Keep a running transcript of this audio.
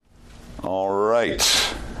right.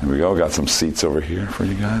 Here we go. Got some seats over here for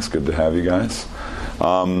you guys. Good to have you guys.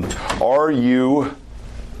 Are you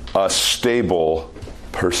a stable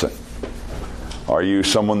person? Are you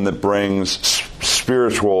someone that brings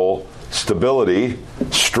spiritual stability,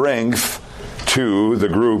 strength to the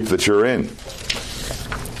group that you're in?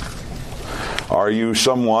 Are you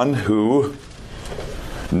someone who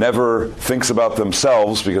never thinks about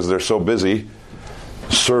themselves because they're so busy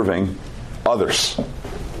serving others?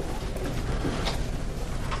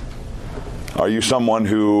 Are you someone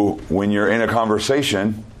who, when you're in a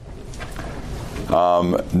conversation,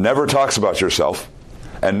 never talks about yourself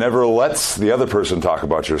and never lets the other person talk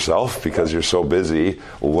about yourself because you're so busy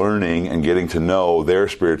learning and getting to know their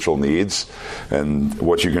spiritual needs and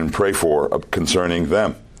what you can pray for concerning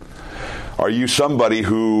them? Are you somebody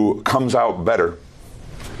who comes out better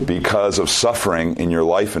because of suffering in your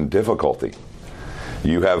life and difficulty?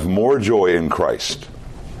 You have more joy in Christ,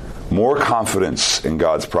 more confidence in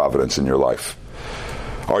God's providence in your life.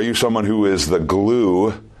 Are you someone who is the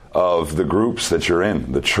glue of the groups that you're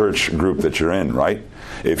in, the church group that you're in, right?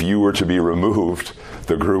 If you were to be removed,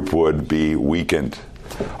 the group would be weakened.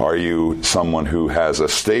 Are you someone who has a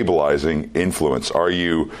stabilizing influence? Are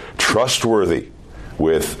you trustworthy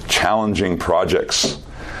with challenging projects?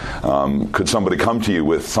 Could somebody come to you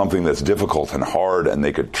with something that's difficult and hard and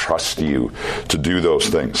they could trust you to do those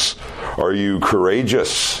things? Are you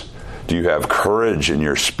courageous? Do you have courage in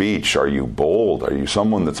your speech? Are you bold? Are you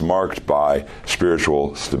someone that's marked by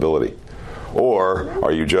spiritual stability? Or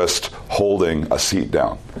are you just holding a seat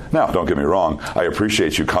down? Now, don't get me wrong. I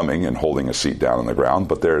appreciate you coming and holding a seat down on the ground,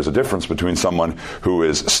 but there is a difference between someone who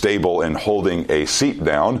is stable in holding a seat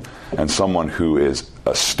down and someone who is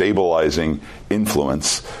a stabilizing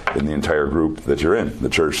influence in the entire group that you're in, the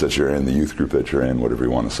church that you're in, the youth group that you're in, whatever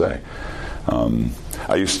you want to say.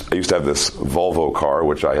 I used to have this Volvo car,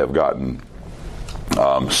 which I have gotten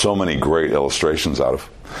so many great illustrations out of.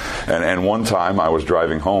 And one time I was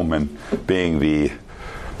driving home, and being the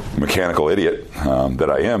mechanical idiot that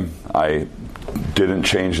I am, I didn't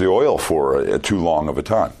change the oil for too long of a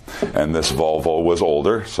time. And this Volvo was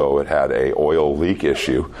older, so it had a oil leak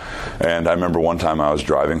issue. And I remember one time I was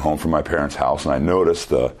driving home from my parents' house, and I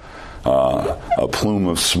noticed a plume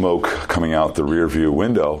of smoke coming out the rear view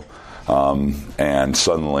window. And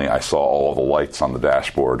suddenly I saw all of the lights on the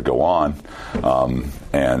dashboard go on,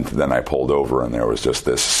 and then I pulled over, and there was just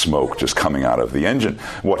this smoke just coming out of the engine.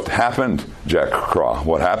 What happened, Jack Craw?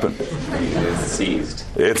 What happened? It's seized.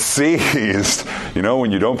 It's seized. You know,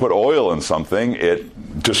 when you don't put oil in something,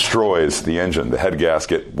 it destroys the engine. The head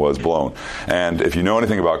gasket was blown. And if you know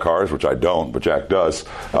anything about cars, which I don't, but Jack does,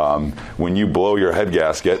 when you blow your head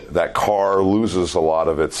gasket, that car loses a lot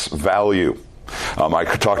of its value. I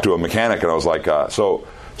talked to a mechanic, and I was like, so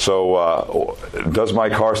does my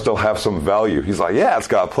car still have some value? He's like, yeah, it's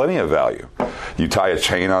got plenty of value. You tie a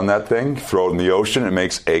chain on that thing, throw it in the ocean, it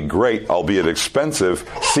makes a great, albeit expensive,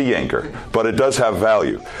 sea anchor. But it does have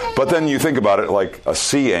value. But then you think about it like a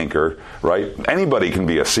sea anchor, right? Anybody can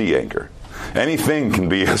be a sea anchor. Anything can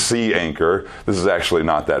be a sea anchor. This is actually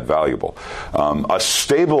not that valuable. A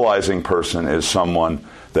stabilizing person is someone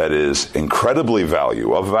that is incredibly a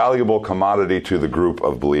valuable commodity to the group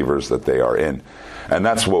of believers that they are in. And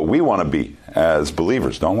that's what we want to be as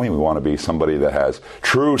believers, don't we? We want to be somebody that has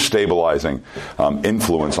true stabilizing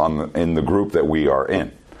influence in the group that we are in.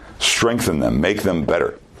 Strengthen them, make them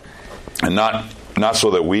better. And not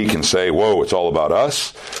so that we can say, whoa, it's all about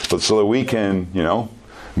us, but so that we can,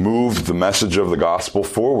 move the message of the gospel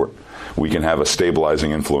forward. We can have a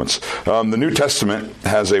stabilizing influence. The New Testament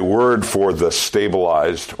has a word for the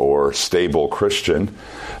stabilized or stable Christian,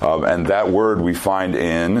 and that word we find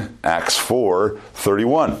in Acts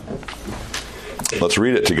 4:31. Let's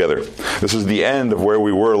read it together. This is the end of where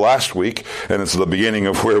we were last week, and it's the beginning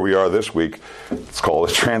of where we are this week. It's called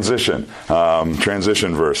a transition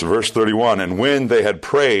verse. Verse 31, and when they had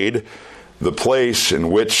prayed, the place in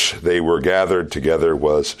which they were gathered together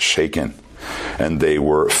was shaken. And they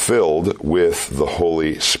were filled with the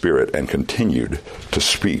Holy Spirit and continued to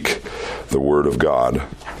speak the word of God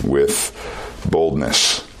with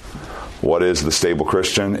boldness. What is the stable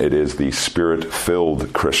Christian? It is the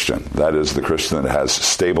Spirit-filled Christian. That is the Christian that has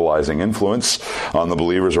stabilizing influence on the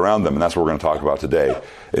believers around them. And that's what we're going to talk about today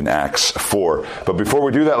in Acts 4. But before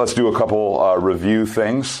we do that, let's do a couple review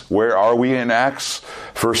things. Where are we in Acts?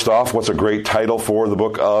 First off, what's a great title for the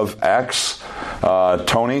book of Acts?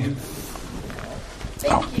 Tony?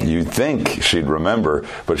 You'd think she'd remember,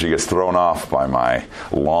 but she gets thrown off by my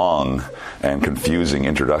long and confusing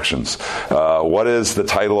introductions. What is the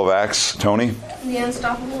title of Acts, Tony? The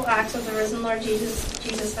unstoppable acts of the risen Lord Jesus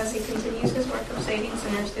as he continues his work of saving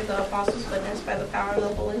sinners through the apostles' witness by the power of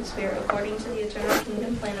the Holy Spirit according to the eternal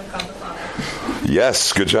kingdom plan of God the Father.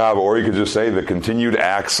 Yes, good job. Or you could just say the continued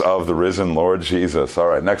acts of the risen Lord Jesus. All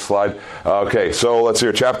right, next slide. Okay, so let's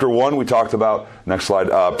hear chapter 1. We talked about, next slide,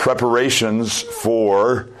 preparations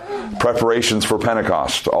for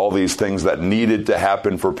Pentecost. All these things that needed to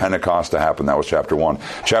happen for Pentecost to happen. That was chapter 1.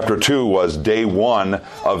 Chapter 2 was day 1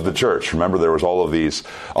 of the church. Remember, there was all of these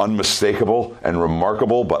unmistakable and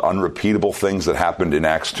remarkable but unrepeatable things that happened in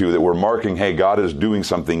Acts 2 that were marking, hey, God is doing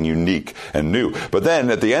something unique and new. But then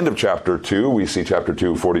at the end of chapter 2, we see chapter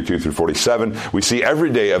 2, 42 through 47, we see every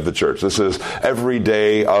day of the church. This is every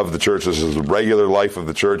day of the church. This is the regular life of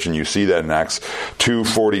the church, and you see that in Acts 2,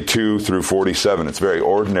 42 through 47. It's very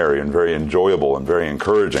ordinary and very enjoyable and very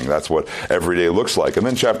encouraging. That's what every day looks like. And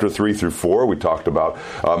then chapter 3 through 4, we talked about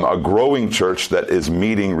a growing church that is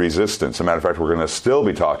meeting resistance. As a matter of fact, we're going to still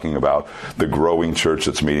be talking about the growing church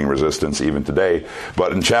that's meeting resistance even today.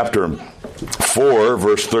 But in chapter 4,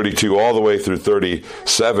 verse 32, all the way through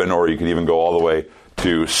 37, or you could even go all the way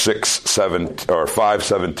to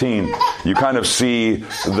 5:17, you kind of see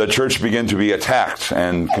the church begin to be attacked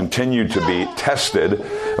and continue to be tested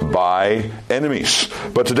by enemies.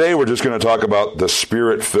 But today we're just going to talk about the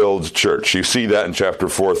Spirit-filled church. You see that in chapter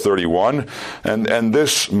 4:31, and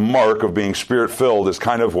this mark of being Spirit-filled is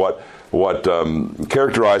kind of what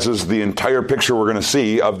characterizes the entire picture we're going to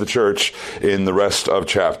see of the church in the rest of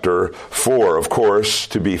chapter 4. Of course,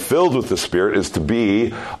 to be filled with the Spirit is to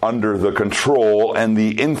be under the control and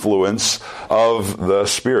the influence of the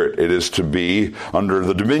Spirit. It is to be under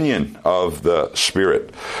the dominion of the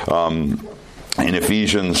Spirit. In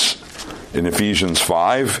Ephesians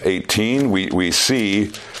 5:18, we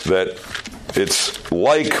see that it's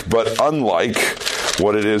like but unlike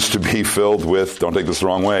what it is to be filled with, don't take this the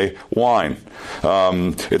wrong way, wine.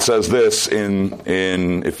 It says this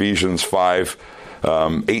in Ephesians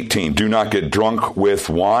 5:18, do not get drunk with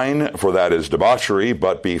wine, for that is debauchery,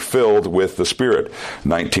 but be filled with the Spirit.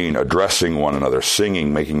 19, addressing one another,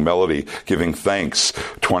 singing, making melody, giving thanks.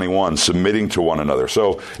 21, submitting to one another.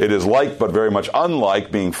 So it is like, but very much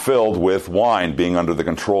unlike being filled with wine, being under the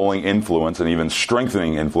controlling influence and even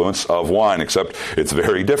strengthening influence of wine, except it's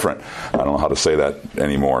very different. I don't know how to say that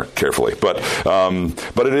anymore carefully, but it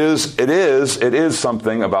is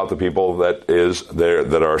something about the people that is there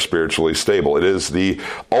that are spiritually stable. It is the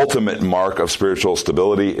ultimate mark of spiritual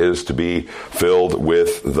stability is to be filled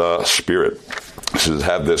with the Spirit. To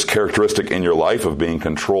have this characteristic in your life of being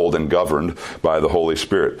controlled and governed by the Holy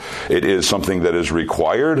Spirit. It is something that is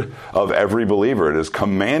required of every believer. It is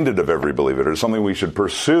commanded of every believer. It is something we should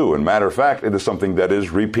pursue. And matter of fact, it is something that is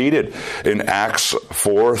repeated. In Acts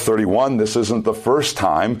 4:31, this isn't the first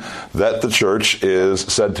time that the church is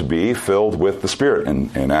said to be filled with the Spirit.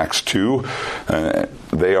 In Acts 2,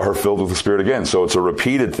 they are filled with the Spirit again. So it's a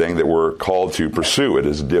repeated thing that we're called to pursue. It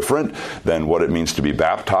is different than what it means to be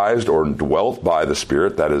baptized or dwelt by the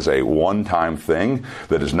Spirit. That is a one-time thing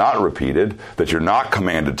that is not repeated, that you're not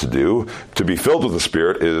commanded to do. To be filled with the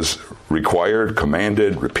Spirit is required,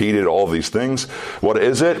 commanded, repeated, all of these things. What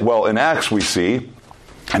is it? Well, in Acts we see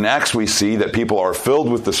that people are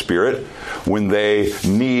filled with the Spirit when they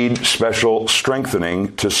need special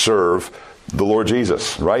strengthening to serve the Lord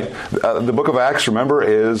Jesus, right? The book of Acts, remember,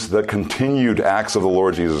 is the continued acts of the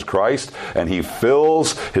Lord Jesus Christ, and he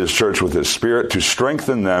fills his church with his Spirit to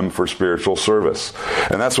strengthen them for spiritual service.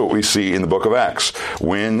 And that's what we see in the book of Acts.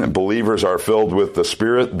 When believers are filled with the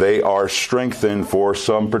Spirit, they are strengthened for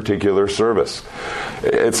some particular service.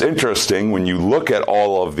 It's interesting when you look at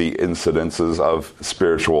all of the incidences of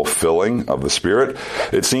spiritual filling of the Spirit,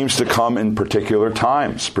 it seems to come in particular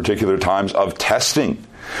times of testing.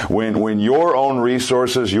 When your own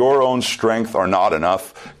resources, your own strength are not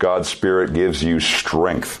enough, God's Spirit gives you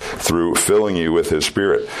strength through filling you with his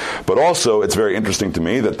Spirit. But also, it's very interesting to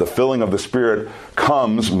me that the filling of the Spirit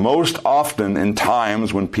comes most often in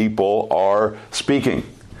times when people are speaking.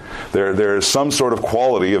 There is some sort of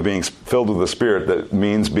quality of being filled with the Spirit that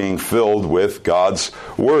means being filled with God's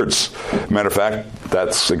words. Matter of fact,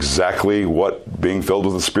 that's exactly what being filled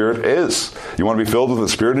with the Spirit is. You want to be filled with the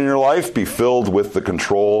Spirit in your life? Be filled with the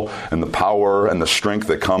control and the power and the strength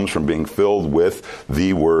that comes from being filled with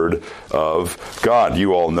the Word of God.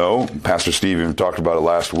 You all know, Pastor Steve even talked about it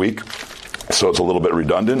last week, So it's a little bit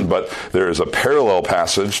redundant, but there is a parallel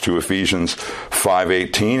passage to Ephesians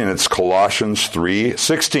 5:18, and it's Colossians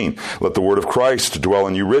 3:16. Let the word of Christ dwell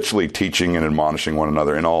in you richly, teaching and admonishing one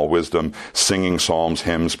another in all wisdom, singing psalms,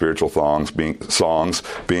 hymns, spiritual songs,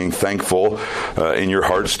 being thankful in your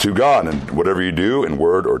hearts to God. And whatever you do in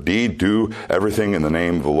word or deed, do everything in the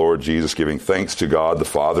name of the Lord Jesus, giving thanks to God the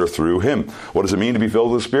Father through him. What does it mean to be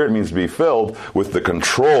filled with the Spirit? It means to be filled with the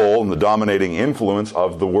control and the dominating influence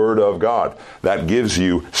of the Word of God. That gives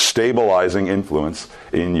you stabilizing influence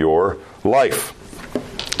in your life.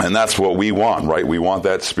 And that's what we want, right? We want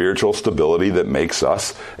that spiritual stability that makes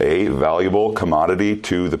us a valuable commodity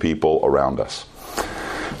to the people around us.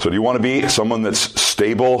 So do you want to be someone that's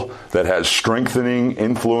stable, that has strengthening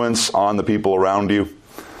influence on the people around you?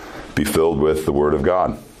 Be filled with the Word of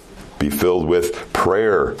God. Be filled with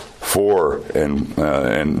prayer for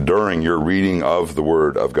and during your reading of the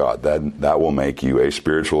Word of God. That will make you a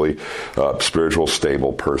spiritual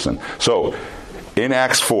stable person. So, in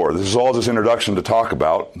Acts 4, this is all just introduction to talk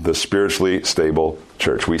about the spiritually stable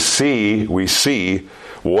church. We see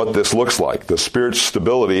what this looks like. The spiritual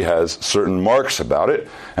stability has certain marks about it,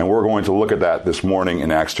 and we're going to look at that this morning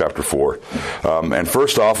in Acts chapter 4. And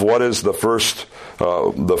first off, what is the first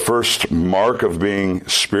mark of being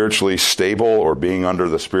spiritually stable or being under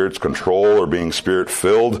the Spirit's control or being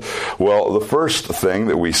Spirit-filled? Well, the first thing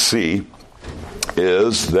that we see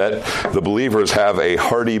is that the believers have a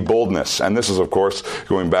hearty boldness. And this is, of course,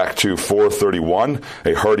 going back to 4:31,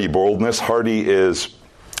 a hearty boldness. Hearty is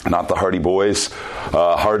not the Hardy Boys.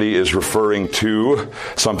 Hardy is referring to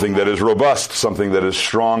something that is robust, something that is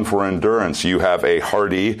strong for endurance. You have a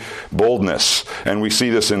hardy boldness. And we see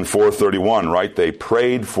this in 4:31, right? They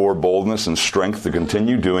prayed for boldness and strength to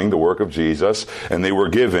continue doing the work of Jesus, and they were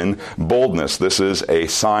given boldness. This is a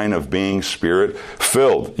sign of being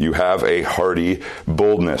Spirit-filled. You have a hardy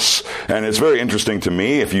boldness. And it's very interesting to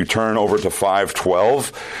me, if you turn over to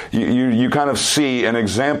 5:12, you kind of see an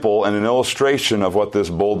example and an illustration of what this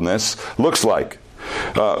boldness looks like.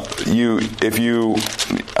 I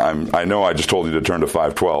know I just told you to turn to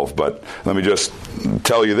 5:12, but let me just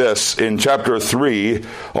tell you this. In chapter 3,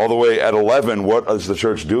 all the way at 11, what is the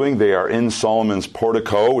church doing? They are in Solomon's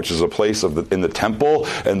portico, which is a place in the temple,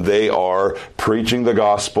 and they are preaching the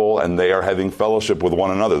gospel, and they are having fellowship with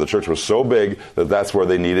one another. The church was so big that that's where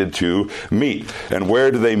they needed to meet. And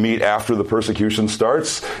where do they meet after the persecution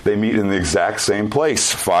starts? They meet in the exact same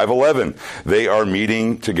place, 5:11. They are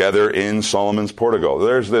meeting together in Solomon's portico.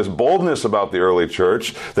 There's this boldness about the early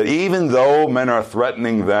church that even though men are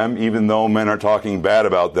threatening them, even though men are talking bad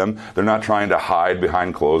about them, they're not trying to hide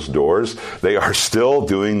behind closed doors. They are still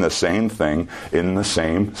doing the same thing in the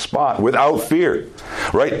same spot without fear,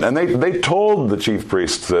 right? And they told the chief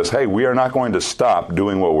priests this, hey, we are not going to stop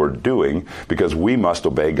doing what we're doing because we must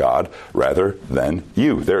obey God rather than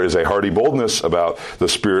you. There is a hearty boldness about the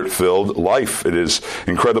Spirit-filled life. It is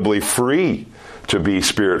incredibly free to be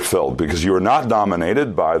Spirit-filled because you are not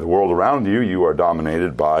dominated by the world around you. You are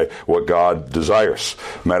dominated by what God desires.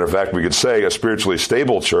 Matter of fact, we could say a spiritually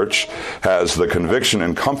stable church has the conviction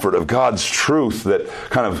and comfort of God's truth that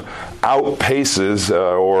kind of outpaces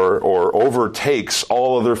or overtakes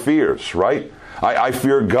all other fears, right? I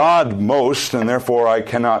fear God most, and therefore I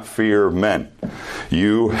cannot fear men.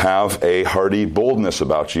 You have a hearty boldness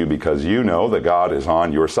about you because you know that God is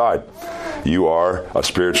on your side. You are a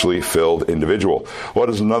spiritually filled individual. What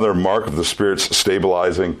is another mark of the Spirit's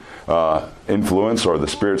stabilizing influence, or the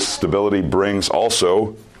Spirit's stability brings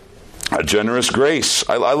also? A generous grace.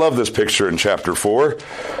 I love this picture in chapter 4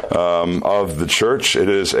 of the church. It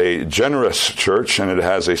is a generous church, and it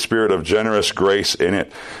has a spirit of generous grace in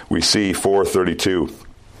it. We see 4:32.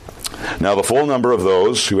 Now the full number of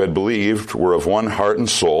those who had believed were of one heart and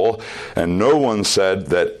soul, and no one said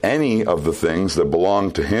that any of the things that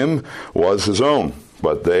belonged to him was his own,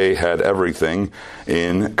 but they had everything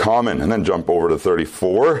in common. And then jump over to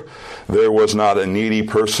 34. There was not a needy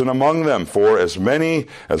person among them, for as many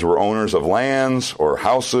as were owners of lands or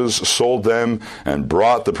houses sold them and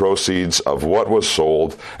brought the proceeds of what was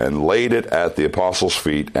sold and laid it at the apostles'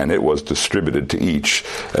 feet, and it was distributed to each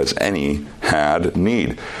as any had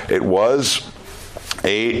need. It was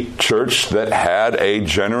a church that had a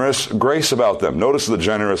generous grace about them. Notice the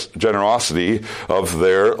generosity of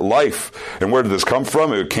their life. And where did this come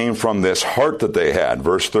from? It came from this heart that they had.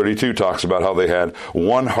 Verse 32 talks about how they had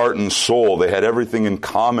one heart and soul. They had everything in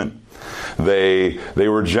common. They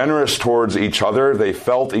were generous towards each other. They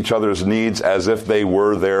felt each other's needs as if they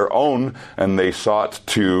were their own, and they sought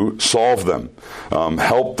to solve them,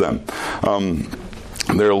 help them.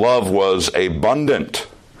 Their love was abundant.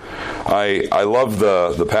 I love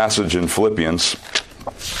the passage in Philippians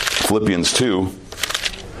Philippians 2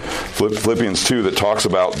 that talks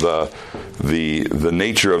about the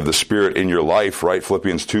nature of the Spirit in your life, right?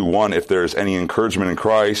 Philippians 2:1, if there's any encouragement in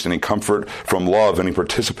Christ, any comfort from love, any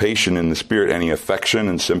participation in the Spirit, any affection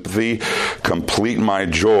and sympathy, complete my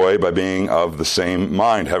joy by being of the same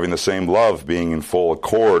mind, having the same love, being in full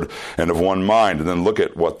accord and of one mind. And then look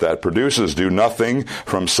at what that produces. Do nothing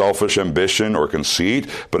from selfish ambition or conceit,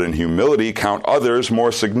 but in humility count others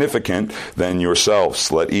more significant than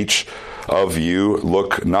yourselves. Let each of you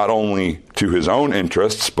look not only to his own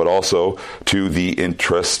interests, but also to the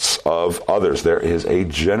interests of others. There is a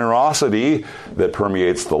generosity that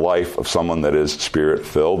permeates the life of someone that is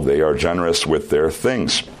Spirit-filled. They are generous with their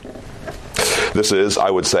things. This is, I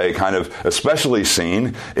would say, kind of especially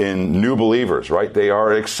seen in new believers, right? They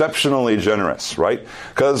are exceptionally generous, right?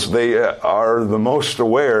 Because they are the most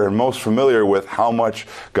aware and most familiar with how much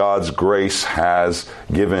God's grace has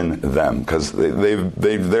given them. Because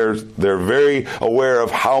they're very aware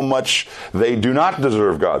of how much they do not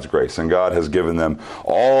deserve God's grace. And God has given them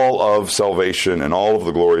all of salvation and all of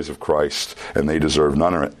the glories of Christ. And they deserve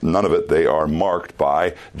none of it. They are marked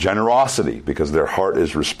by generosity because their heart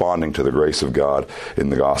is responding to the grace of God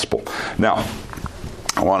in the gospel. Now,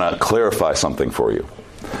 I want to clarify something for you.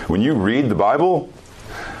 When you read the Bible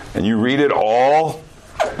and you read it all,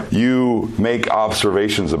 you make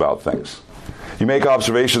observations about things. You make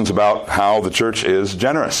observations about how the church is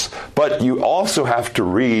generous. But you also have to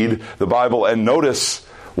read the Bible and notice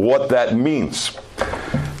what that means.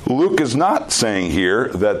 Luke is not saying here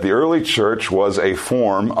that the early church was a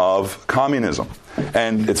form of communism.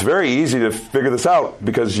 And it's very easy to figure this out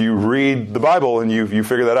because you read the Bible and you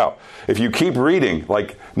figure that out. If you keep reading,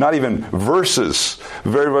 like not even verses,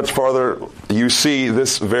 very much farther, you see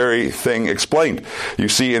this very thing explained. You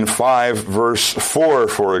see in 5 verse 4,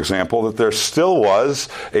 for example, that there still was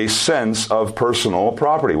a sense of personal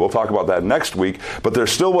property. We'll talk about that next week, but there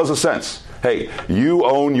still was a sense. Hey, you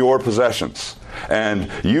own your possessions. And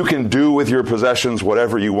you can do with your possessions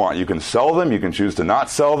whatever you want. You can sell them. You can choose to not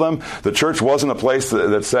sell them. The church wasn't a place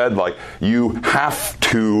that said, like, you have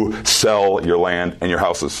to sell your land and your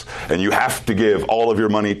houses. And you have to give all of your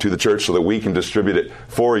money to the church so that we can distribute it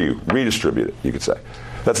for you. Redistribute it, you could say.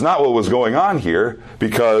 That's not what was going on here,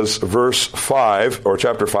 because verse 5, or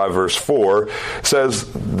chapter 5, verse 4, says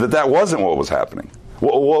that wasn't what was happening.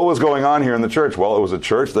 What was going on here in the church? Well, it was a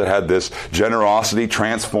church that had this generosity,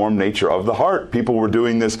 transformed nature of the heart. People were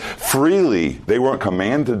doing this freely. They weren't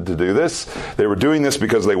commanded to do this. They were doing this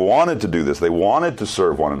because they wanted to do this. They wanted to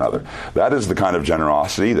serve one another. That is the kind of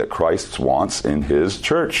generosity that Christ wants in his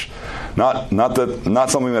church. Not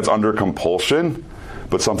something that's under compulsion,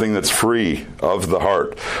 but something that's free of the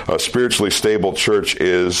heart. A spiritually stable church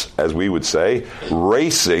is, as we would say,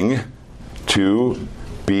 racing to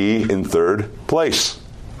be in third place,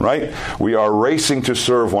 right? We are racing to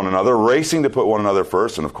serve one another, racing to put one another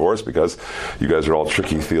first. And of course, because you guys are all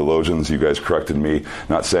tricky theologians, you guys corrected me,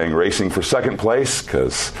 not saying racing for second place,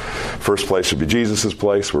 because first place should be Jesus'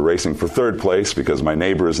 place. We're racing for third place because my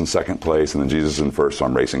neighbor is in second place and then Jesus is in first, so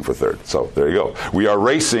I'm racing for third. So there you go. We are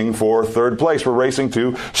racing for third place. We're racing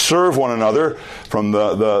to serve one another from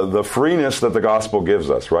the freeness that the gospel gives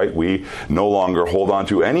us, right? We no longer hold on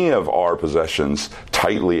to any of our possessions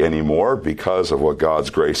tightly anymore because of what God's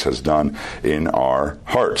grace has done in our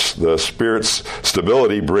hearts. The Spirit's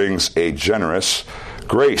stability brings a generous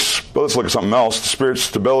grace. But let's look at something else. The Spirit's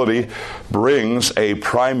stability brings a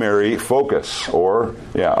primary focus,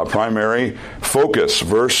 a primary focus.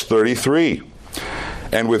 Verse 33.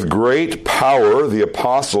 And with great power the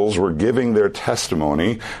apostles were giving their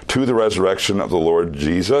testimony to the resurrection of the Lord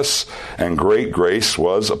Jesus, and great grace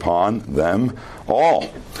was upon them all.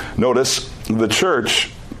 Notice the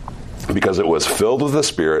church, because it was filled with the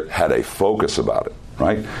Spirit, had a focus about it,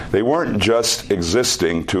 right? They weren't just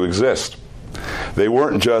existing to exist. They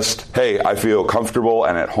weren't just, hey, I feel comfortable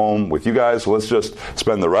and at home with you guys, so let's just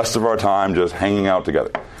spend the rest of our time just hanging out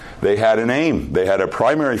together. They had an aim. They had a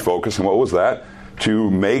primary focus, and what was that?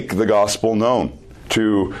 To make the gospel known,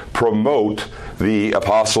 to promote the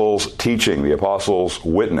apostles' teaching, the apostles'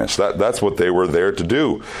 witness. That's what they were there to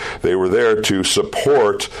do. They were there to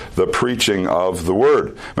support the preaching of the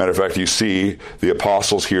word. Matter of fact, you see the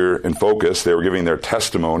apostles here in focus. They were giving their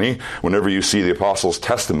testimony. Whenever you see the apostles'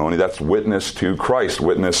 testimony, that's witness to Christ,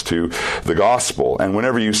 witness to the gospel. And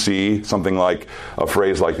whenever you see something like a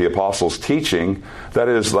phrase like the apostles' teaching,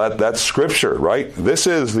 that's scripture, right? This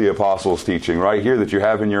is the apostles' teaching right here that you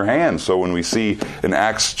have in your hands. So when we see in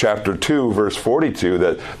Acts chapter 2, verse 42,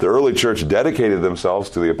 that the early church dedicated themselves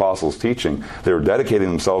to the apostles' teaching, they were dedicating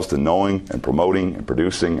themselves to knowing and promoting and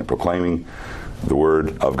producing and proclaiming the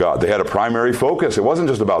Word of God. They had a primary focus. It wasn't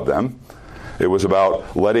just about them. It was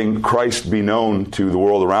about letting Christ be known to the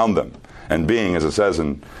world around them and being, as it says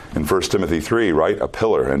in 1 Timothy 3, right, a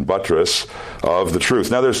pillar and buttress of the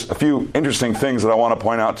truth. Now, there's a few interesting things that I want to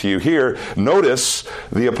point out to you here. Notice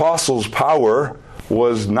the apostles' power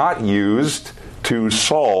was not used to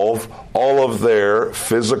solve all of their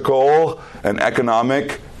physical and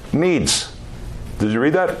economic needs. Did you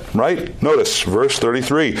read that? Right? Notice verse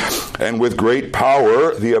 33. And with great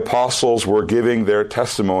power, the apostles were giving their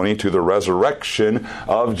testimony to the resurrection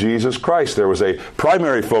of Jesus Christ. There was a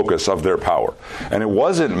primary focus of their power. And it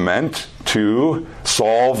wasn't meant to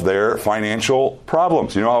solve their financial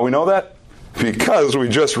problems. You know how we know that? Because we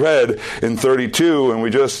just read in 32 and we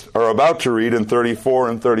just are about to read in 34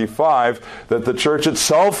 and 35 that the church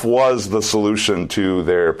itself was the solution to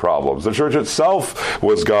their problems. The church itself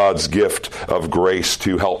was God's gift of grace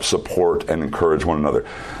to help support and encourage one another.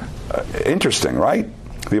 Interesting, right?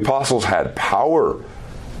 The apostles had power,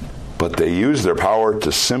 but they used their power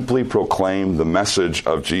to simply proclaim the message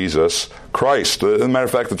of Jesus Christ. As a matter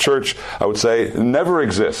of fact, the church, I would say, never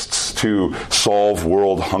exists to solve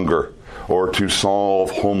world hunger or to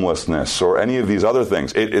solve homelessness or any of these other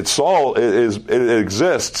things. It exists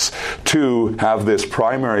to have this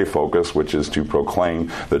primary focus, which is to proclaim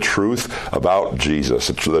the truth about Jesus,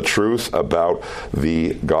 the truth about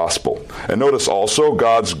the gospel. And notice also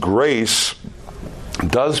God's grace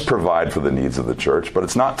does provide for the needs of the church, but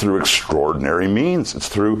it's not through extraordinary means. It's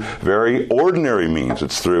through very ordinary means.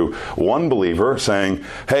 It's through one believer saying,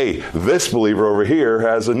 hey, this believer over here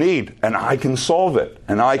has a need, and I can solve it,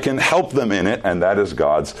 and I can help them in it, and that is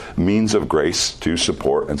God's means of grace to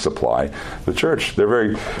support and supply the church.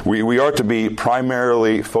 We are to be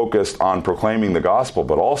primarily focused on proclaiming the gospel,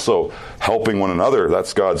 but also helping one another.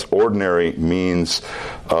 That's God's ordinary means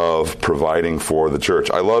of providing for the church.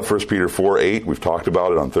 I love 1 Peter 4:8. We've talked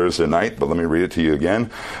about it on Thursday night, but let me read it to you again.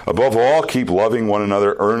 Above all, keep loving one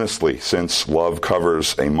another earnestly, since love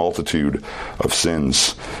covers a multitude of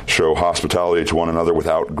sins. Show hospitality to one another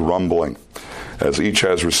without grumbling. As each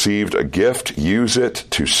has received a gift, use it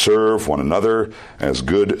to serve one another as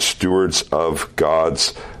good stewards of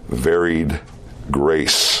God's varied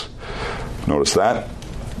grace. Notice that.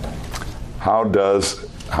 How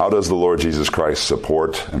does the Lord Jesus Christ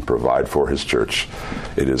support and provide for his church?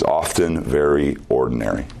 It is often very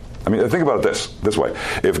ordinary. I mean, think about it this way.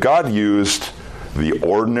 If God used the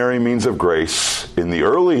ordinary means of grace in the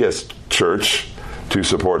earliest church to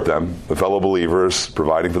support them, the fellow believers,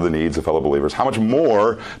 providing for the needs of fellow believers, how much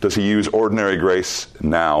more does he use ordinary grace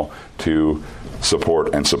now to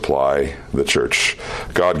support and supply the church?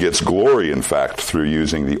 God gets glory, in fact, through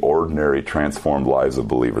using the ordinary transformed lives of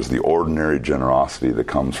believers, the ordinary generosity that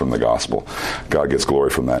comes from the gospel. God gets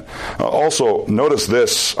glory from that. Also, notice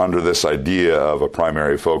this under this idea of a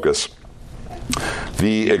primary focus.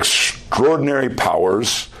 The extraordinary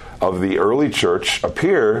powers of the early church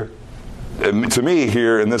appear, to me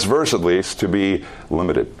here in this verse at least, to be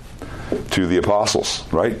limited to the apostles,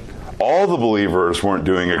 right? All the believers weren't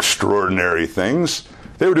doing extraordinary things.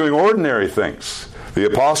 They were doing ordinary things. The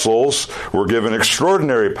apostles were given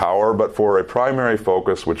extraordinary power, but for a primary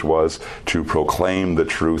focus, which was to proclaim the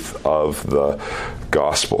truth of the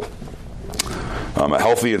gospel. A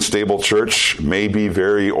healthy and stable church may be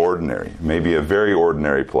very ordinary, may be a very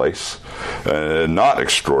ordinary place, not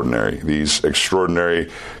extraordinary. These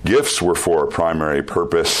extraordinary gifts were for a primary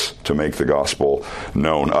purpose, to make the gospel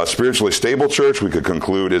known. A spiritually stable church, we could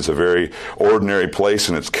conclude, is a very ordinary place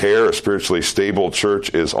in its care. A spiritually stable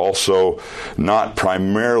church is also not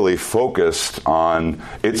primarily focused on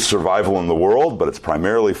its survival in the world, but it's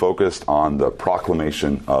primarily focused on the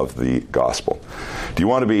proclamation of the gospel. Do you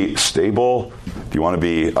want to be stable? Do you want to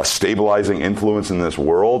be a stabilizing influence in this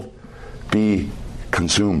world? Be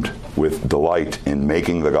consumed with delight in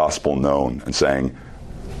making the gospel known and saying,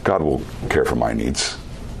 God will care for my needs.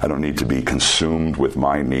 I don't need to be consumed with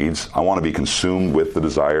my needs. I want to be consumed with the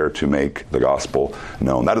desire to make the gospel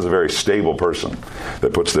known. That is a very stable person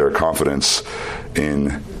that puts their confidence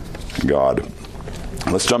in God.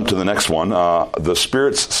 Let's jump to the next one. The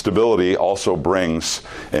Spirit's stability also brings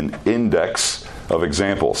an index of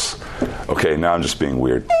examples. Okay, now I'm just being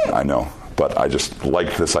weird, I know. But I just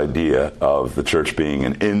like this idea of the church being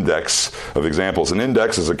an index of examples. An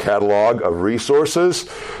index is a catalog of resources,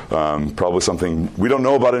 probably something we don't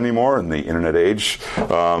know about anymore in the internet age.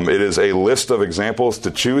 It is a list of examples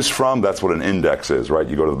to choose from. That's what an index is, right?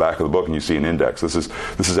 You go to the back of the book and you see an index. This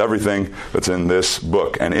is everything that's in this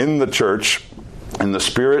book. And in the church, In the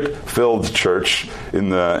Spirit-filled church, in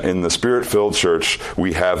the Spirit-filled church,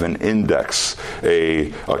 we have an index,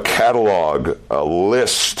 a catalog, a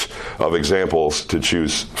list of examples to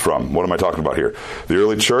choose from. What am I talking about here? The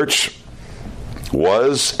early church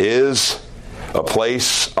is a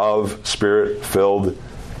place of Spirit-filled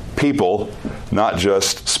people, not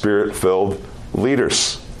just Spirit-filled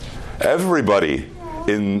leaders. Everybody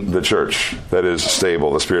in the church that is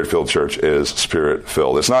stable, the Spirit-filled church, is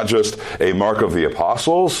Spirit-filled. It's not just a mark of the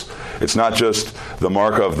apostles. It's not just the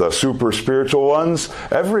mark of the super spiritual ones.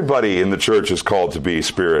 Everybody in the church is called to be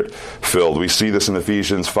Spirit-filled. We see this in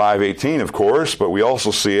Ephesians 5:18, of course, but we also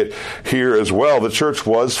see it here as well. The church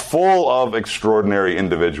was full of extraordinary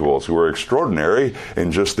individuals who were extraordinary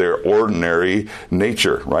in just their ordinary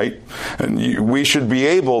nature, right? And we should be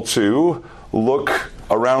able to look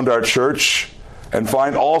around our church and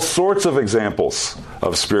find all sorts of examples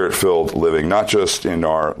of Spirit-filled living, not just in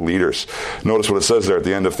our leaders. Notice what it says there at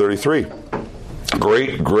the end of 33.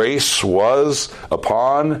 Great grace was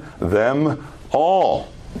upon them all.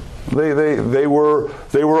 They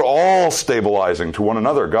were all stabilizing to one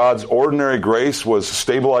another. God's ordinary grace was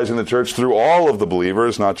stabilizing the church through all of the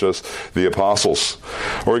believers, not just the apostles.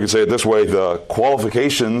 Or you could say it this way, the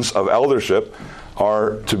qualifications of eldership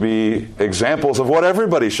are to be examples of what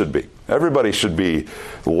everybody should be. Everybody should be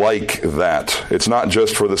like that. It's not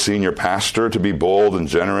just for the senior pastor to be bold and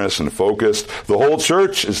generous and focused. The whole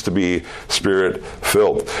church is to be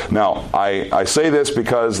Spirit-filled. Now, I say this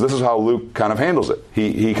because this is how Luke kind of handles it.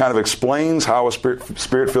 He kind of explains how a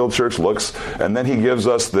Spirit-filled church looks, and then he gives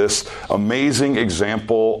us this amazing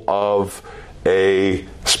example of a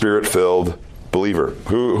Spirit-filled believer.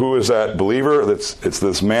 Who is that believer? It's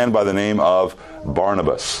this man by the name of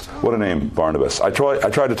Barnabas. What a name, Barnabas. I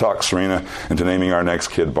tried to talk Serena into naming our next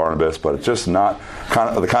kid Barnabas, but it's just not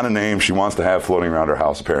the kind of name she wants to have floating around her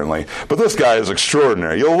house, apparently. But this guy is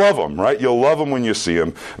extraordinary. You'll love him, right? You'll love him when you see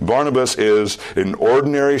him. Barnabas is an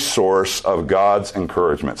ordinary source of God's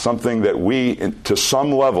encouragement, something that we, to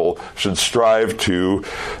some level, should strive to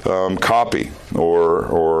copy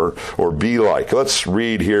or be like. Let's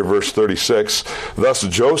read here verse 36. Thus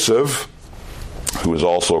Joseph, who is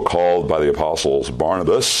also called by the apostles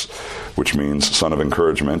Barnabas, which means son of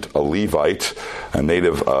encouragement, a Levite, a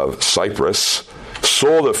native of Cyprus,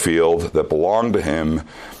 sold a field that belonged to him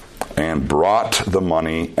and brought the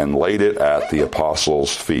money and laid it at the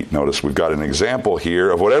apostles' feet. Notice we've got an example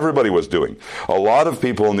here of what everybody was doing. A lot of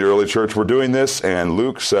people in the early church were doing this, and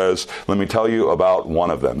Luke says, let me tell you about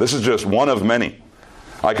one of them. This is just one of many.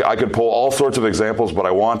 I could pull all sorts of examples, but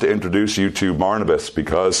I want to introduce you to Barnabas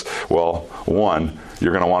because, well, one,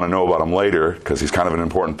 you're going to want to know about him later because he's kind of an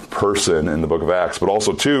important person in the book of Acts. But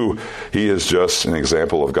also, two, he is just an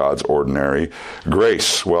example of God's ordinary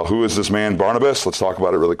grace. Well, who is this man, Barnabas? Let's talk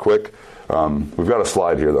about it really quick. We've got a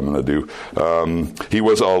slide here that I'm going to do. He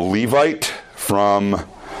was a Levite from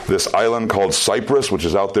this island called Cyprus, which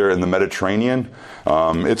is out there in the Mediterranean.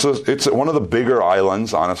 It's one of the bigger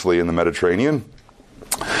islands, honestly, in the Mediterranean.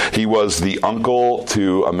 He was the uncle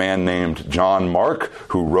to a man named John Mark,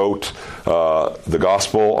 who wrote the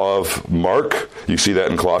Gospel of Mark. You see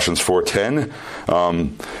that in Colossians 4:10.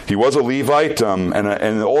 He was a Levite, and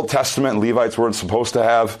in the Old Testament, Levites weren't supposed to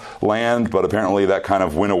have land, but apparently that kind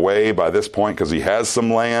of went away by this point because he has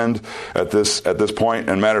some land at this point.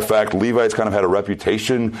 And matter of fact, Levites kind of had a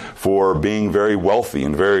reputation for being very wealthy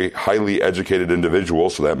and very highly educated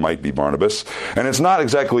individuals, so that might be Barnabas. And it's not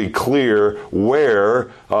exactly clear where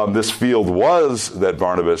this field was that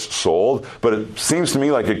Barnabas sold, but it seems to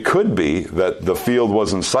me like it could be that the field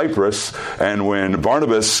was in Cyprus, and when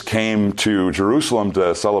Barnabas came to Jerusalem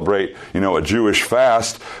to celebrate, a Jewish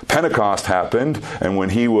fast, Pentecost happened, and when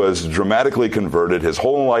he was dramatically converted, his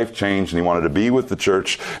whole life changed, and he wanted to be with the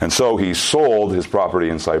church, and so he sold his property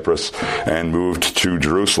in Cyprus and moved to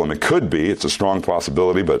Jerusalem. It could be, it's a strong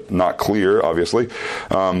possibility, but not clear, obviously.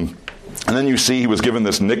 And then you see he was given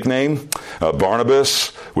this nickname, Barnabas,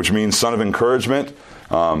 which means son of encouragement.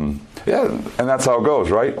 And that's how it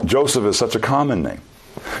goes, right? Joseph is such a common name.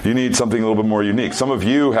 You need something a little bit more unique. Some of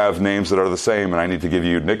you have names that are the same, and I need to give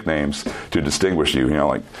you nicknames to distinguish you.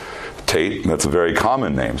 Like Tate, that's a very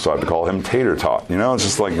common name, so I have to call him Tater Tot. It's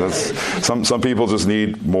just like some people just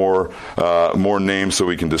need more names so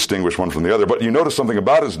we can distinguish one from the other. But you notice something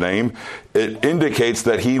about his name. It indicates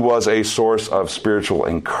that he was a source of spiritual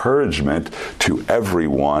encouragement to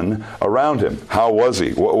everyone around him. How was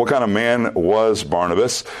he? What kind of man was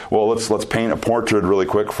Barnabas? Well, let's paint a portrait really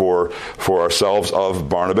quick for ourselves of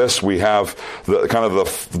Barnabas. We have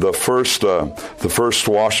the first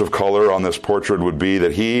wash of color on this portrait would be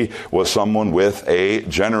that he was was someone with a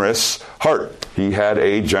generous heart. He had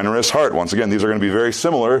a generous heart. Once again, these are going to be very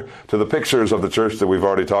similar to the pictures of the church that we've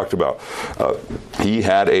already talked about. He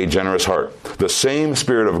had a generous heart. The same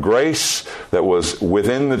spirit of grace that was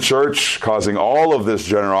within the church, causing all of this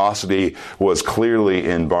generosity, was clearly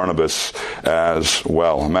in Barnabas as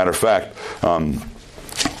well. As a matter of fact,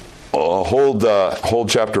 hold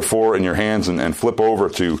chapter 4 in your hands and flip over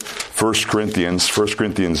to 1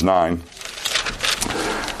 Corinthians 9.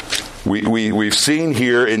 We've seen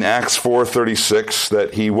here in Acts 4:36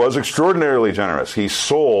 that he was extraordinarily generous. He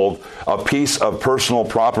sold a piece of personal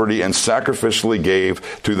property and sacrificially gave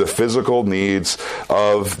to the physical needs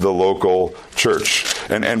of the local church.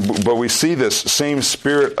 But we see this same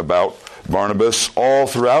spirit about Barnabas all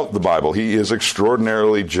throughout the Bible. He is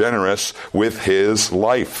extraordinarily generous with his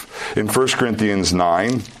life. In 1 Corinthians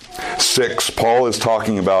 9:6, Paul is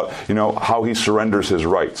talking about, how he surrenders his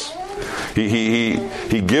rights. He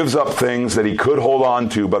gives up things that he could hold on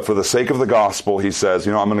to, but for the sake of the gospel, he says,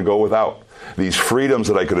 I'm going to go without these freedoms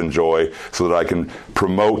that I could enjoy so that I can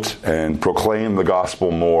promote and proclaim the gospel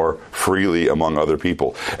more freely among other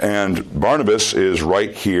people. And Barnabas is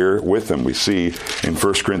right here with him. We see in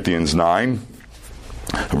 1 Corinthians 9,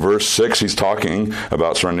 verse 6, he's talking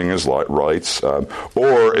about surrendering his rights.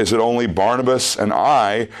 Or is it only Barnabas and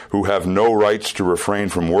I who have no rights to refrain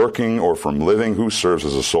from working or from living? Who serves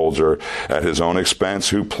as a soldier at his own expense?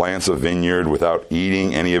 Who plants a vineyard without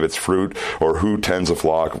eating any of its fruit? Or who tends a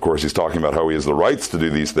flock? Of course, he's talking about how he has the rights to do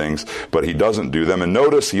these things, but he doesn't do them. And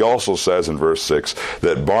notice he also says in verse 6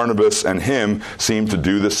 that Barnabas and him seem to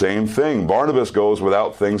do the same thing. Barnabas goes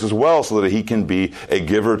without things as well so that he can be a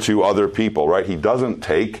giver to other people, right? He doesn't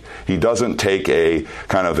take a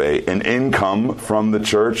kind of an income from the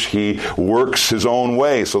church. He works his own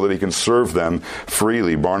way so that he can serve them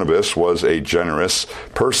freely. Barnabas was a generous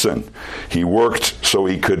person. He worked so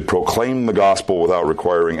he could proclaim the gospel without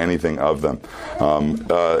requiring anything of them.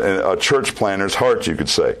 A church planner's heart, you could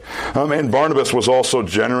say. And Barnabas was also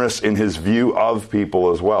generous in his view of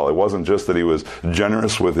people as well. It wasn't just that he was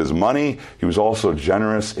generous with his money. He was also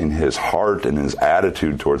generous in his heart and his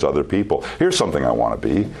attitude towards other people. Here's something I want to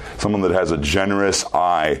be. Someone that has a generous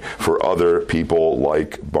eye for other people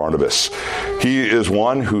like Barnabas. He is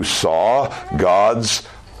one who saw God's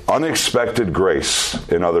unexpected grace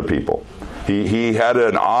in other people. He had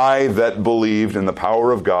an eye that believed in the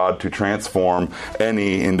power of God to transform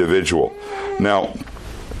any individual. Now,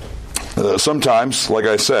 sometimes, like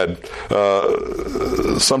I said,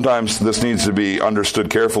 sometimes this needs to be understood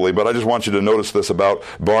carefully, but I just want you to notice this about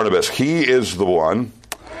Barnabas. He is the one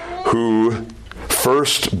who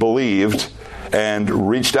first believed and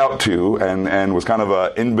reached out to and was kind of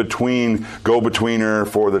a in-between, go-betweener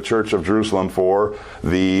for the church of Jerusalem for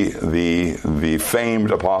the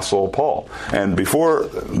famed Apostle Paul. And before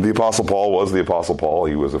the Apostle Paul was the Apostle Paul,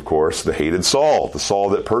 he was, of course, the hated Saul, the Saul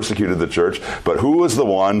that persecuted the church. But who was the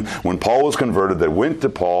one, when Paul was converted, that went to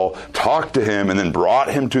Paul, talked to him, and then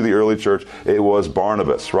brought him to the early church? It was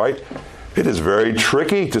Barnabas, right? It is very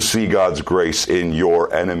tricky to see God's grace in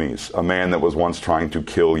your enemies. A man that was once trying to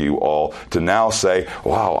kill you all, to now say,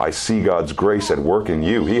 wow, I see God's grace at work in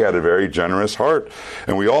you. He had a very generous heart.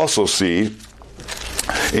 And we also see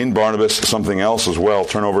in Barnabas something else as well.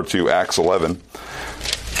 Turn over to Acts 11.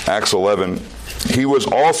 Acts 11. He was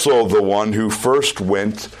also the one who first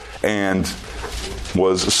went and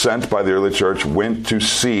was sent by the early church, went to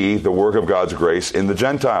see the work of God's grace in the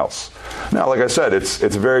Gentiles. Now, like I said, it's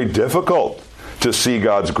very difficult to see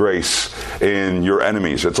God's grace in your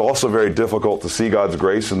enemies. It's also very difficult to see God's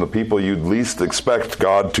grace in the people you'd least expect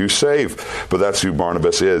God to save. But that's who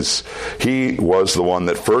Barnabas is. He was the one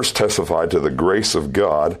that first testified to the grace of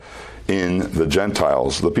God in the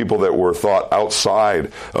Gentiles, the people that were thought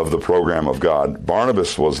outside of the program of God.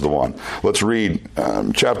 Barnabas was the one. Let's read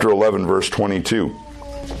chapter 11, verse 22.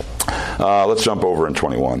 Let's jump over in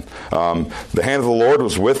 21. The hand of the Lord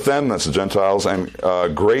was with them, that's the Gentiles, and a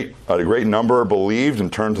great number believed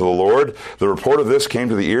and turned to the Lord. The report of this came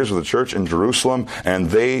to the ears of the church in Jerusalem, and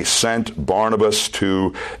they sent Barnabas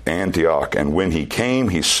to Antioch. And when he came,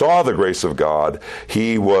 he saw the grace of God.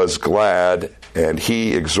 He was glad, and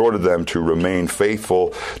he exhorted them to remain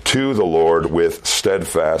faithful to the Lord with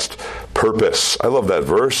steadfast purpose. I love that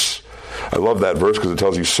verse. I love that verse because it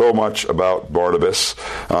tells you so much about Barnabas.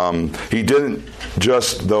 He didn't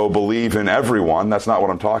just, though, believe in everyone. That's not what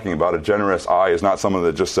I'm talking about. A generous eye is not someone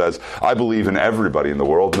that just says, I believe in everybody in the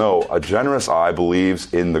world. No, a generous eye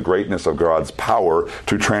believes in the greatness of God's power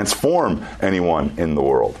to transform anyone in the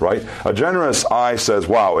world, right? A generous eye says,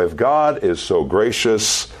 wow, if God is so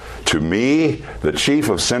gracious to me, the chief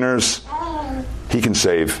of sinners, he can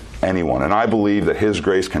save anyone. And I believe that his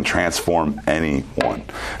grace can transform anyone.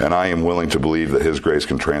 And I am willing to believe that his grace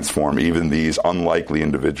can transform even these unlikely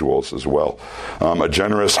individuals as well. A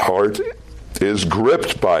generous heart is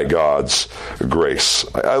gripped by God's grace.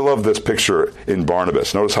 I love this picture in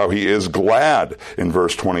Barnabas. Notice how he is glad in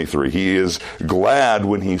verse 23. He is glad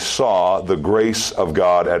when he saw the grace of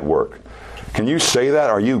God at work. Can you say that?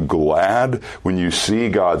 Are you glad when you see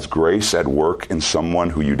God's grace at work in someone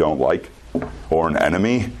who you don't like or an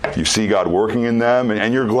enemy? You see God working in them,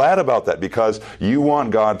 and you're glad about that because you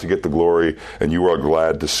want God to get the glory, and you are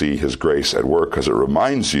glad to see his grace at work because it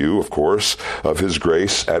reminds you, of course, of his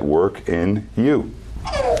grace at work in you.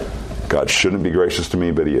 God shouldn't be gracious to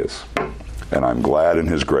me, but he is. And I'm glad in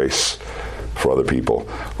his grace for other people.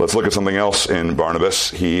 Let's look at something else in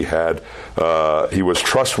Barnabas. He was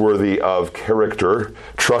trustworthy of character.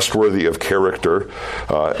 Trustworthy of character.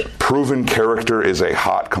 Proven character is a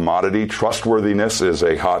hot commodity. Trustworthiness is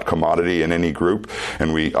a hot commodity in any group,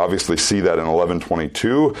 and we obviously see that in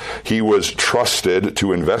 11:22. He was trusted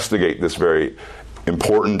to investigate this very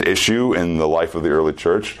important issue in the life of the early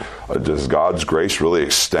church. Does God's grace really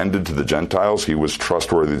extended to the Gentiles? He was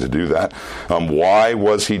trustworthy to do that. Why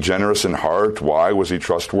was he generous in heart? Why was he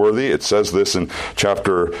trustworthy? It says this in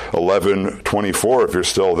chapter 11:24, if you're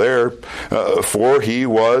still there. For he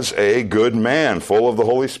was a good man, full of the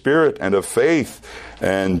Holy Spirit and of faith.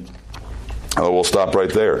 And we'll stop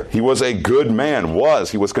right there. He was a good man.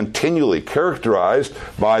 He was continually characterized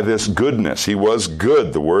by this goodness. He was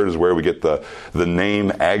good. The word is where we get the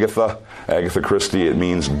name Agatha. Agatha Christie, it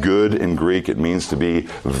means good in Greek. It means to be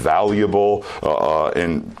valuable.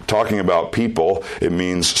 In talking about people, it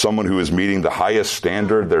means someone who is meeting the highest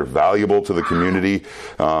standard. They're valuable to the community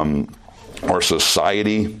or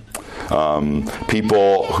society.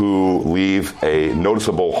 People who leave a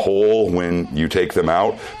noticeable hole when you take them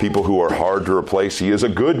out. People who are hard to replace. He is a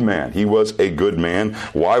good man. He was a good man.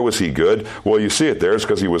 Why was he good? Well, you see it there. It's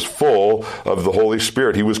because he was full of the Holy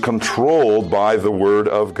Spirit. He was controlled by the Word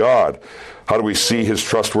of God. How do we see his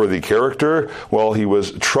trustworthy character? Well, he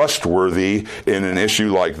was trustworthy in an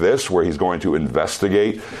issue like this, where he's going to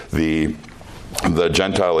investigate the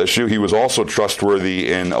Gentile issue. He was also trustworthy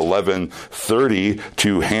in 11:30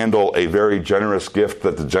 to handle a very generous gift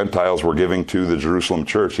that the Gentiles were giving to the Jerusalem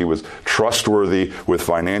church. He was trustworthy with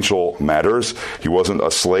financial matters. He wasn't a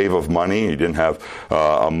slave of money. He didn't have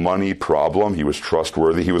a money problem. He was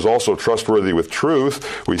trustworthy. He was also trustworthy with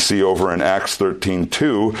truth. We see over in Acts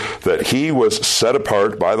 13:2 that he was set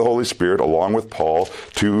apart by the Holy Spirit along with Paul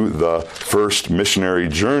to the first missionary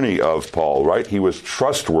journey of Paul, right? He was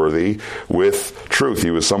trustworthy with truth.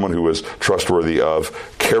 He was someone who was trustworthy of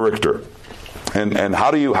character. And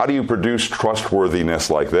how do you produce trustworthiness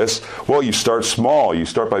like this? Well, you start small. You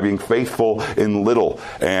start by being faithful in little,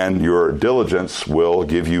 and your diligence will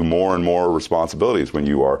give you more and more responsibilities when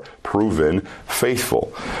you are proven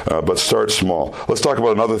faithful. But start small. Let's talk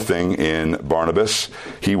about another thing in Barnabas.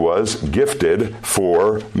 He was gifted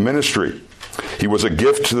for ministry. He was a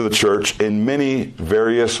gift to the church in many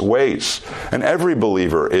various ways. And every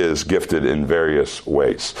believer is gifted in various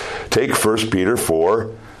ways. Take 1 Peter 4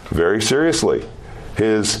 very seriously.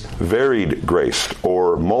 His varied grace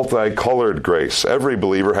or multicolored grace. Every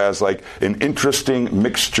believer has like an interesting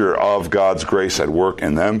mixture of God's grace at work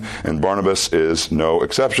in them, and Barnabas is no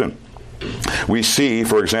exception. We see,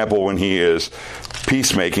 for example, when he is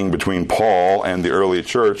peacemaking between Paul and the early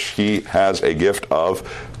church, he has a gift of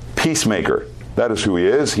peacemaker. That is who he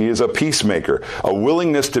is. He is a peacemaker. A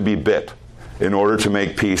willingness to be bit in order to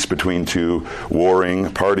make peace between two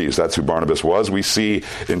warring parties. That's who Barnabas was. We see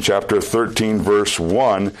in chapter 13, verse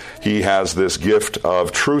 1, he has this gift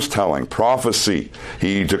of truth-telling, prophecy.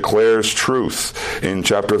 He declares truth. In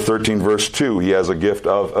chapter 13, verse 2, he has a gift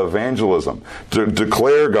of evangelism, to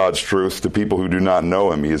declare God's truth to people who do not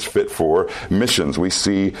know him. He is fit for missions. We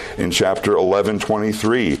see in chapter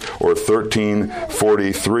 11:23 or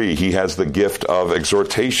 13:43, he has the gift of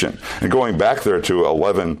exhortation. And going back there to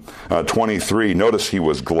 11:23, notice he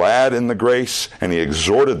was glad in the grace and he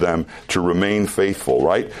exhorted them to remain faithful,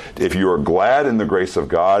 right? If you are glad in the grace of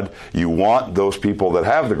God, you want those people that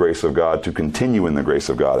have the grace of God to continue in the grace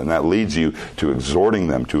of God. And that leads you to exhorting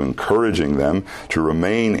them, to encouraging them to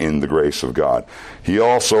remain in the grace of God. He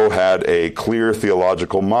also had a clear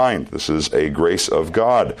theological mind. This is a grace of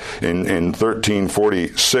God. In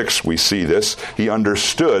 13:46, we see this. He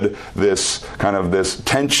understood this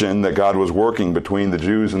tension that God was working between the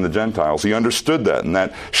Jews and the Gentiles. He understood that, and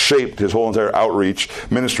that shaped his whole entire outreach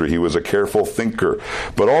ministry. He was a careful thinker.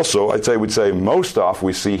 But also, I would say most off,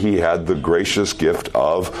 we see he had the gracious gift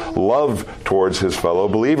of love towards his fellow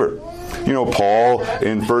believer. You know, Paul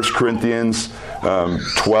in 1 Corinthians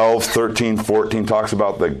 12, 13, 14 talks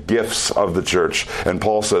about the gifts of the church. And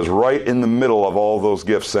Paul says right in the middle of all those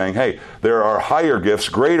gifts, saying, hey, there are higher gifts,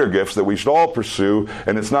 greater gifts that we should all pursue.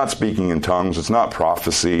 And it's not speaking in tongues. It's not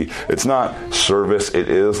prophecy. It's not service. It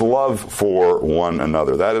is love for one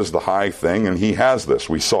another. That is the high thing. And he has this.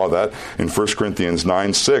 We saw that in 1 Corinthians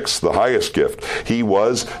 9:6, the highest gift. He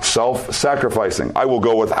was self-sacrificing. I will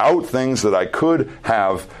go without things that I could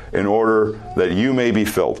have in order that you may be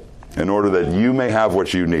filled, in order that you may have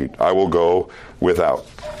what you need. I will go without.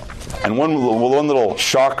 And one little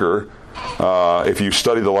shocker, if you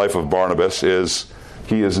study the life of Barnabas, is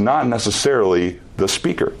he is not necessarily the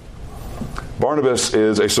speaker. Barnabas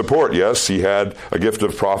is a support. Yes, he had a gift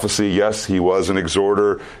of prophecy. Yes, he was an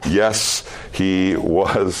exhorter. Yes, he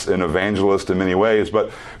was an evangelist in many ways.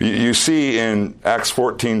 But you see in Acts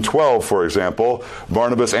 14:12, for example,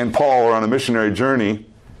 Barnabas and Paul are on a missionary journey.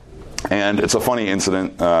 And it's a funny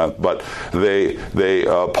incident, but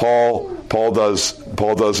Paul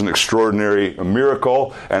does an extraordinary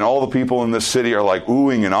miracle, and all the people in this city are like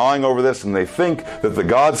oohing and awing over this, and they think that the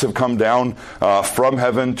gods have come down from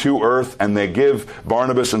heaven to earth, and they give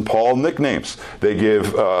Barnabas and Paul nicknames. They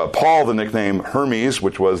give Paul the nickname Hermes,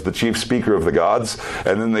 which was the chief speaker of the gods,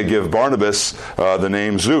 and then they give Barnabas the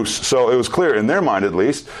name Zeus. So it was clear, in their mind at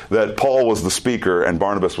least, that Paul was the speaker and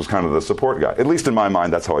Barnabas was kind of the support guy. At least in my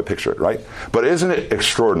mind, that's how I picture it, right? But isn't it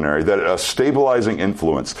extraordinary that a stabilizing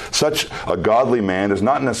influence, such a godly man, does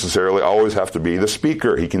not necessarily always have to be the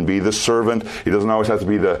speaker. He can be the servant. He doesn't always have to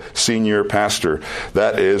be the senior pastor.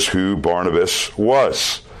 That is who Barnabas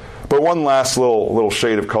was. But one last little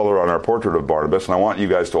shade of color on our portrait of Barnabas, and I want you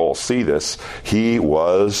guys to all see this. He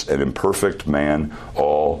was an imperfect man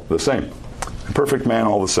all the same. Imperfect man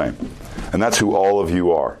all the same. And that's who all of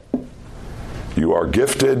you are. You are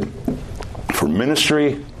gifted for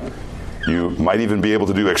ministry. You might even be able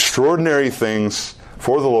to do extraordinary things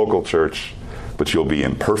for the local church, but you'll be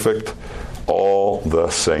imperfect all the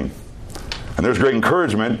same. And there's great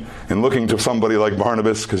encouragement in looking to somebody like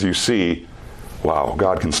Barnabas, because you see, wow,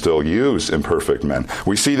 God can still use imperfect men.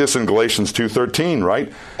 We see this in Galatians 2:13,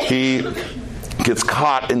 right? He gets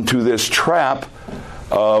caught into this trap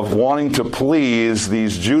of wanting to please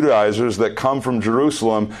these Judaizers that come from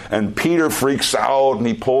Jerusalem, and Peter freaks out and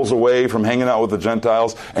he pulls away from hanging out with the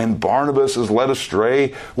Gentiles, and Barnabas is led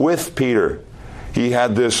astray with Peter. He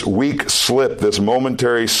had this weak slip, this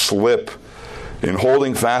momentary slip in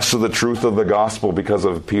holding fast to the truth of the gospel because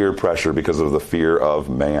of peer pressure, because of the fear of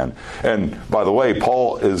man. And by the way,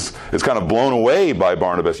 Paul is kind of blown away by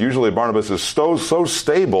Barnabas. Usually Barnabas is so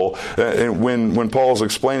stable. When Paul's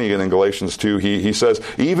explaining it in Galatians 2, he says,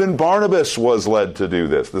 even Barnabas was led to do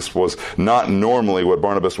this. This was not normally what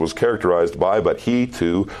Barnabas was characterized by, but he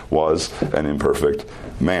too was an imperfect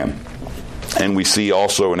man. And we see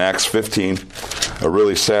also in Acts 15 a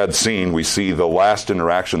really sad scene. We see the last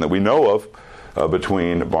interaction that we know of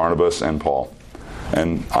between Barnabas and Paul.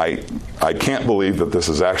 And I can't believe that this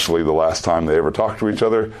is actually the last time they ever talk to each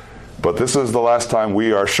other, but this is the last time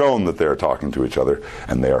we are shown that they are talking to each other,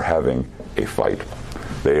 and they are having a fight.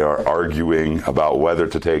 They are arguing about whether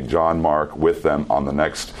to take John Mark with them on the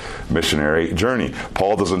next missionary journey.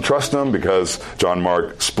 Paul doesn't trust them because John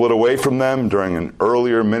Mark split away from them during an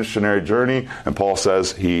earlier missionary journey, and Paul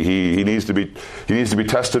says he needs to be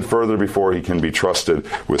tested further before he can be trusted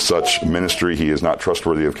with such ministry. He is not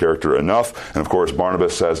trustworthy of character enough. And of course,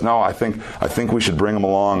 Barnabas says, "No, I think we should bring him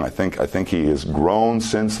along. I think he has grown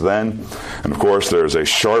since then." And of course, there's a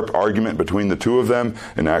sharp argument between the two of them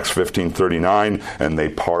in Acts 15:39, and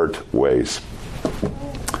they part ways.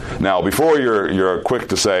 Now, before you're quick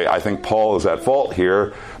to say, I think Paul is at fault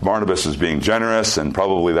here, Barnabas is being generous, and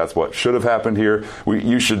probably that's what should have happened here,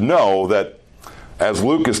 you should know that as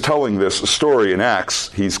Luke is telling this story in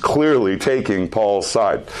Acts, he's clearly taking Paul's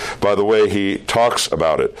side by the way he talks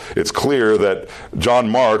about it. It's clear that John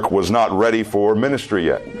Mark was not ready for ministry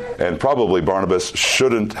yet, and probably Barnabas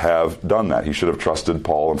shouldn't have done that. He should have trusted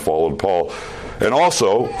Paul and followed Paul. And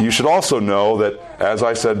also, you should also know that, as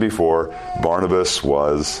I said before, Barnabas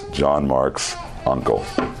was John Mark's uncle.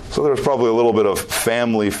 So there's probably a little bit of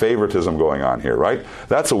family favoritism going on here, right?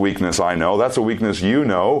 That's a weakness I know. That's a weakness you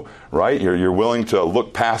know, right? You're willing to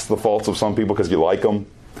look past the faults of some people because you like them.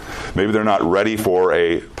 Maybe they're not ready for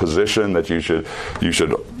a position that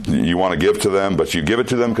you want to give to them, but you give it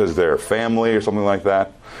to them because they're family or something like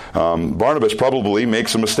that. Barnabas probably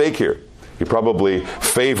makes a mistake here. He probably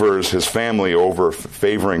favors his family over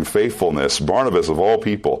favoring faithfulness. Barnabas, of all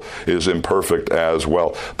people, is imperfect as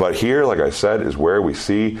well. But here, like I said, is where we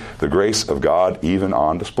see the grace of God even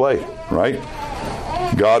on display, right?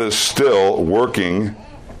 God is still working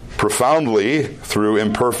profoundly through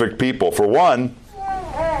imperfect people. For one,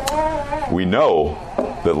 we know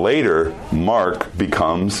that later Mark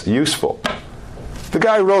becomes useful. The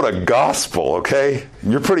guy wrote a gospel, okay?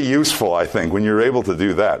 You're pretty useful, I think, when you're able to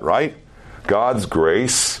do that, right? God's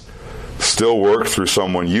grace still worked through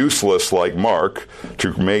someone useless like Mark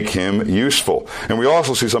to make him useful. And we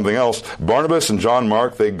also see something else. Barnabas and John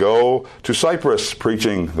Mark, they go to Cyprus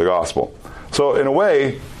preaching the gospel. So in a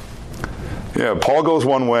way, Paul goes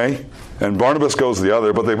one way and Barnabas goes the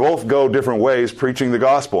other, but they both go different ways preaching the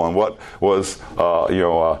gospel. And what was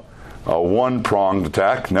a one-pronged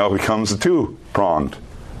attack now becomes a two-pronged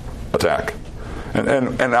attack.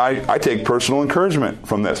 And I take personal encouragement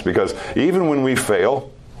from this, because even when we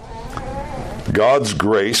fail, God's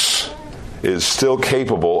grace is still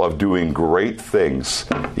capable of doing great things,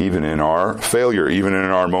 even in our failure, even in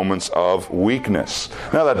our moments of weakness.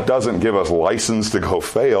 Now, that doesn't give us license to go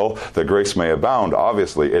fail, that grace may abound.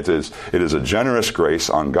 Obviously, it is a generous grace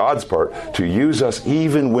on God's part to use us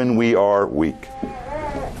even when we are weak.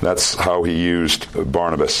 That's how he used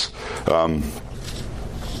Barnabas.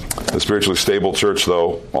 The spiritually stable church,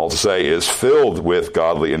 though, all to say, is filled with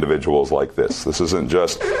godly individuals like this. This isn't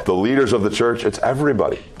just the leaders of the church, it's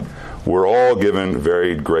everybody. We're all given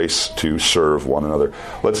varied grace to serve one another.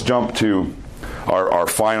 Let's jump to our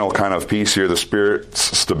final kind of piece here. The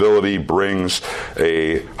Spirit's stability brings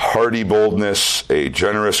a hearty boldness, a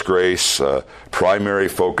generous grace, a primary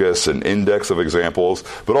focus, an index of examples,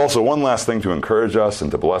 but also one last thing to encourage us and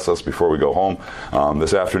to bless us before we go home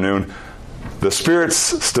this afternoon. The Spirit's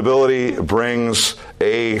stability brings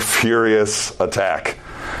a furious attack.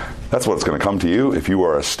 That's what's going to come to you. If you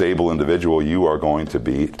are a stable individual, you are going to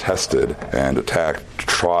be tested and attacked,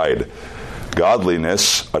 tried.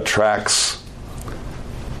 Godliness attracts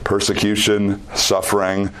persecution,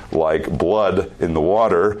 suffering, like blood in the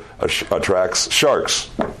water attracts sharks.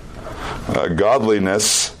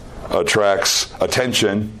 Godliness attracts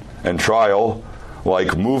attention and trial,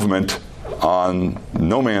 like movement on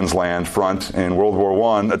no man's land front in World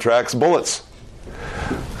War I attracts bullets.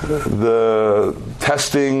 The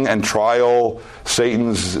testing and trial,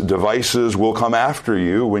 Satan's devices will come after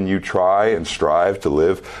you when you try and strive to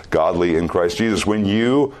live godly in Christ Jesus. When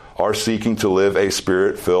you are seeking to live a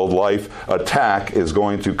Spirit-filled life, attack is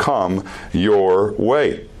going to come your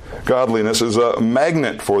way. Godliness is a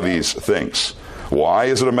magnet for these things. Why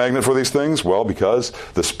is it a magnet for these things? Well, because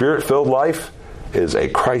the Spirit-filled life is a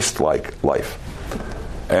Christ-like life.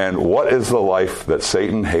 And what is the life that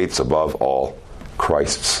Satan hates above all?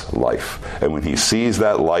 Christ's life. And when he sees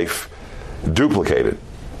that life duplicated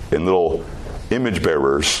in little image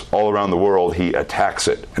bearers all around the world, he attacks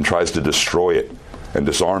it and tries to destroy it and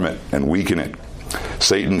disarm it and weaken it.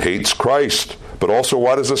 Satan hates Christ. But also,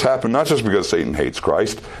 why does this happen? Not just because Satan hates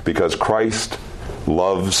Christ, because Christ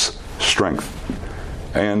loves strength.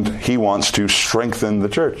 And he wants to strengthen the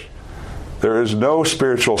church. There is no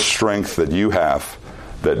spiritual strength that you have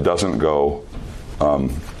that doesn't go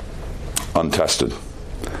untested.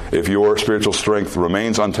 If your spiritual strength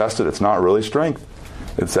remains untested, it's not really strength.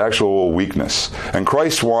 It's actual weakness. And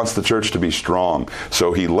Christ wants the church to be strong.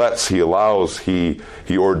 So he allows, he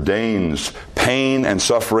ordains pain and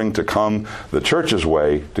suffering to come the church's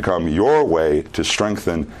way, to come your way, to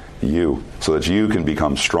strengthen you, so that you can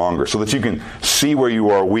become stronger, so that you can see where you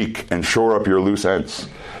are weak and shore up your loose ends.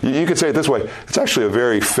 You could say it this way: it's actually a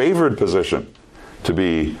very favored position to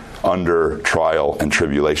be under trial and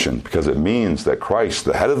tribulation, because it means that Christ,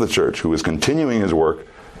 the head of the church, who is continuing his work,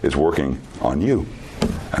 is working on you.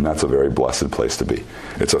 And that's a very blessed place to be.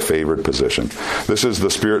 It's a favored position. This is the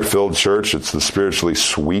Spirit-filled church. It's the spiritually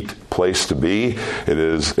sweet place to be. It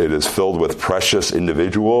is filled with precious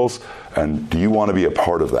individuals. And do you want to be a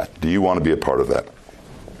part of that? Do you want to be a part of that?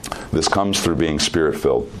 This comes through being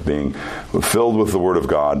Spirit-filled, being filled with the Word of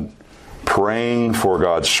God, praying for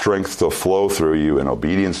God's strength to flow through you in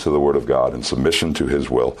obedience to the Word of God and submission to His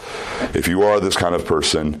will. If you are this kind of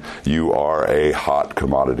person, you are a hot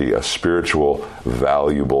commodity, a spiritual,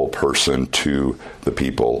 valuable person to the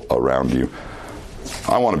people around you.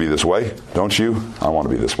 I want to be this way, don't you? I want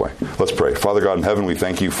to be this way. Let's pray. Father God in heaven, we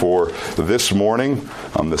thank you for this morning,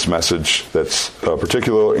 this message that's a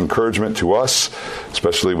particular encouragement to us,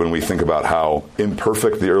 especially when we think about how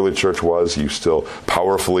imperfect the early church was. You still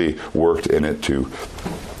powerfully worked in it to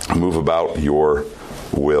move about your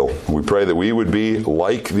will. We pray that we would be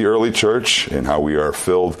like the early church in how we are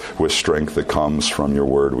filled with strength that comes from your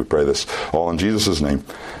word. We pray this all in Jesus' name.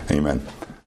 Amen.